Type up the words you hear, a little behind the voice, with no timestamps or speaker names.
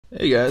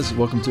Hey guys,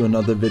 welcome to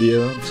another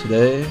video.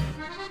 Today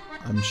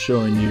I'm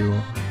showing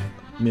you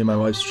me and my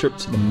wife's trip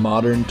to the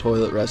modern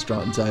toilet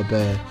restaurant in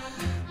Taipei.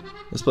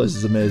 This place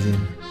is amazing.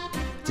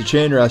 It's a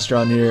chain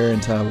restaurant here in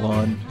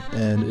Taiwan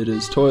and it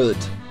is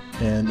toilet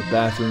and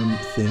bathroom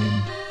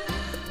themed.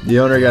 The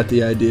owner got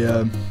the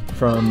idea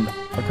from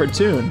a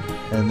cartoon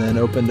and then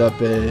opened up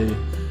a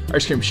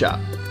ice cream shop.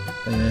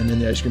 And in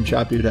the ice cream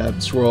shop you'd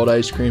have swirled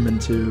ice cream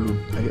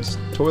into, I guess,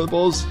 toilet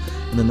bowls,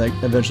 and then that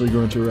eventually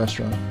grew into a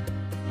restaurant.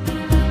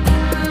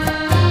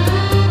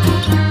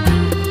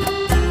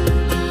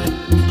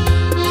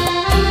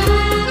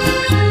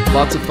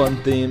 Lots of fun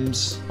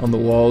themes on the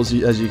walls.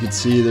 As you can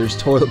see, there's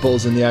toilet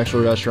bowls in the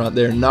actual restaurant.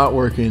 They're not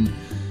working,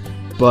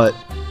 but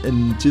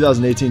in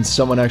 2018,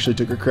 someone actually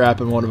took a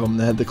crap in one of them and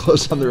they had to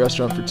close down the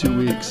restaurant for 2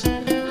 weeks.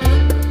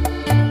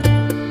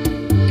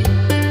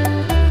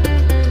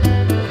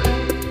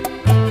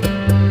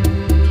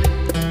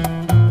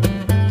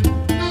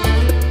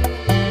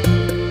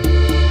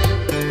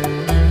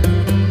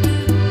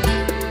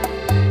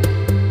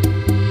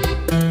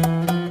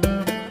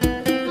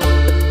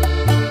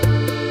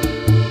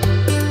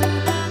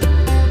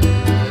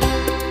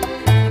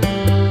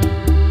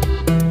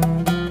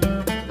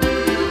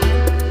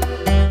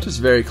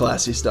 Very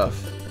classy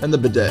stuff. And the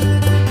bidet.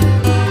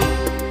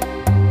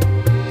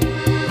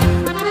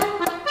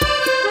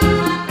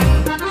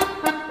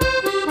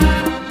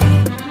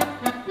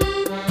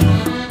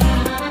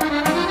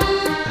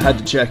 I had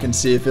to check and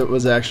see if it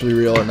was actually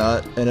real or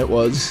not, and it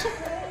was.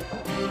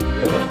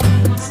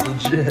 It's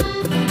legit.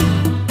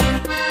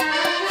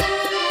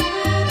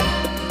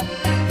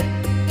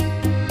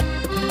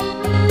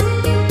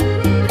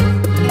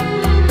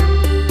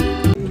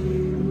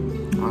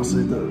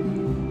 Honestly, the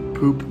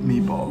poop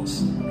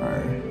meatballs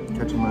are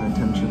catching my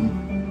attention.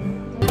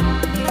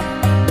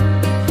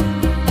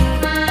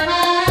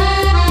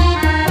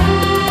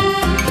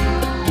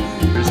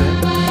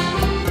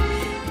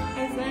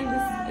 I said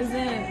this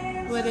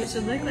isn't what it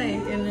should look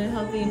like in a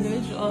healthy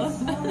individual.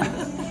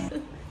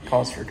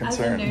 Cause for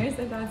concern. As a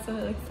nurse, that's what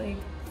it looks like.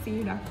 See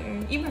your doctor.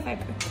 Eat more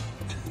fiber.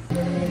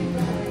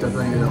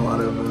 Definitely getting a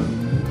lot of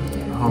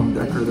home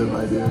decorative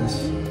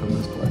ideas from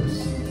this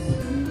place.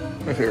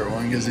 My favorite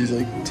one because he's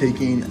like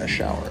taking a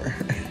shower.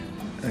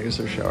 I guess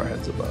their shower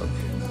head's above.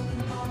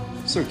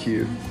 So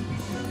cute.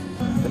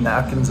 The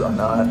napkins are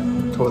not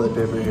toilet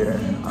paper here.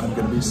 I'm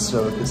gonna be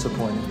so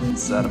disappointed.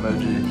 It's that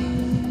emoji.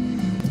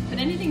 But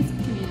anything's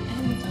toilet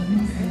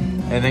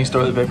paper. Anything's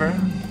toilet paper?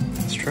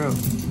 It's true.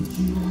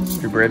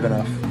 If you're brave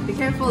enough. Be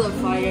careful of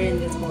fire in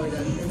the toilet,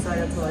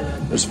 inside the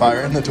toilet. There's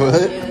fire in the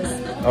toilet?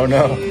 Yes. Oh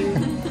no.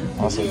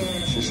 Awesome.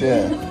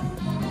 Yeah.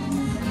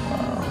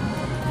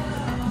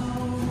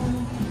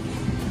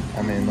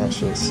 I mean, that's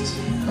just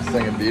a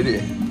thing of beauty.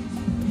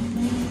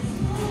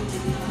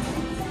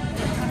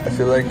 I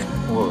feel like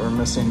what we're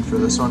missing for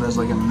this one is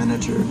like a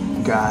miniature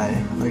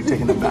guy, like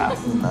taking a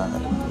bath in that.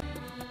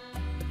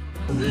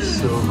 That'd be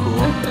so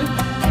cool.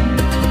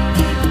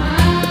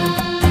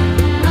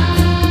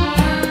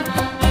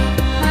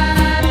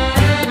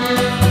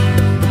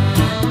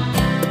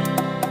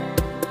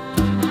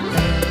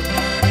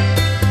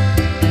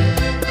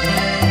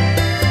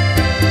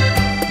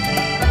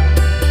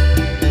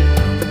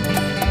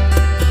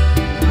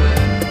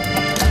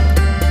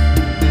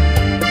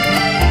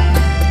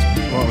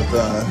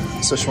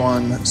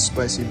 Szechuan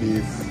spicy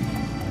beef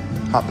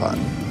hot pot,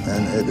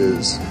 and it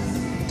is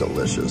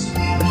delicious.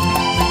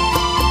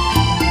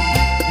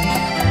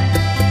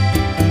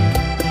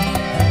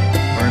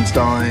 We're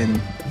installing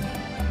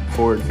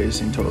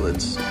forward-facing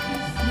toilets.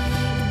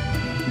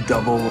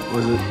 Double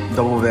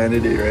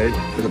vanity, right,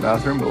 for the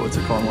bathroom, but what's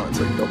it called when it's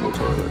like double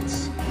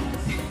toilets?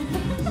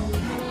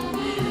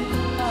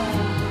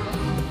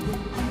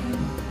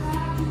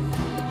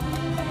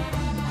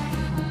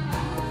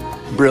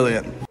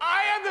 Brilliant.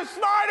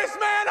 Smartest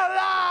man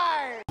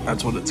alive!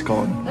 That's what it's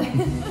called.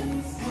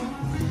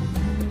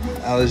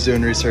 Allie's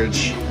doing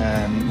research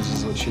and this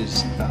is what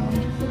she's found.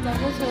 The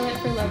double toilet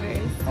for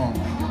lovers. Oh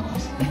my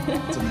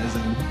goodness. It's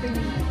amazing.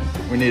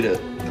 We need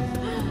it.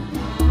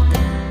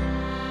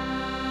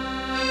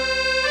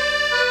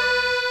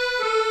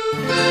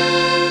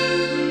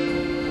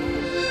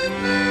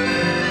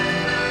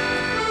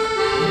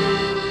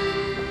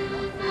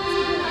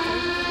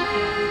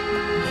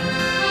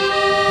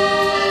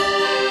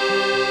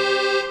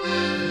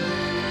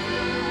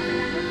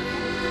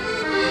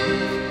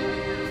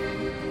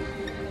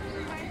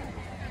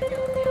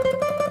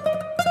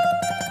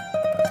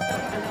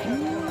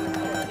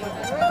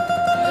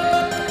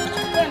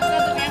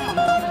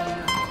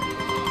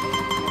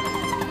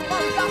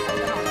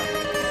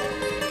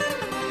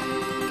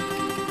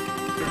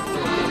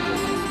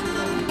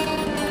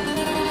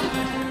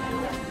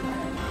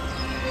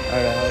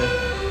 Alright,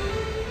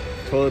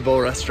 toilet bowl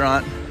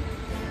restaurant.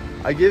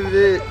 I give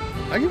it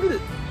an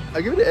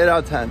 8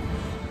 out of 10.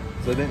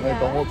 So I think like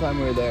the whole time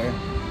we were there,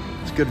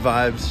 it's good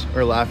vibes.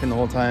 We're laughing the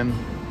whole time,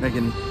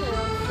 making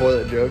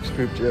toilet jokes,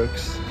 poop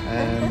jokes,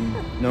 and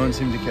no one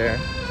seemed to care.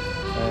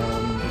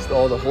 Just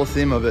the whole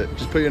theme of it,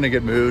 just put you in a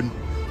good mood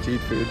to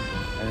eat food.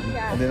 And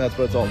Yeah. I think that's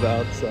what it's all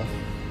about. So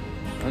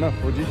I don't know.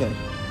 What do you think?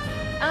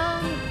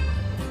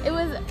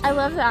 I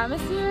love the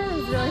atmosphere. It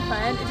was really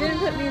fun. It didn't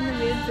put me in the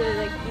mood to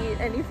like eat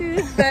any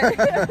food, but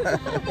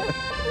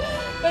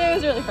but it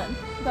was really fun.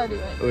 I'll do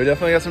it. We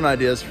definitely got some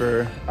ideas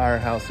for our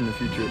house in the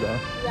future, though.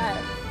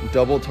 Yeah.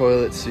 Double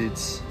toilet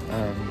seats,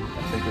 I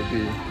think would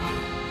be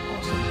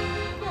awesome.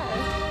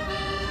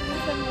 Yeah. We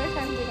spend more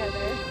time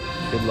together.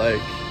 Could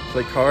like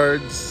play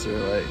cards or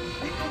like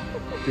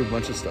do a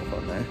bunch of stuff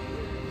on there.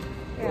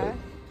 Yeah.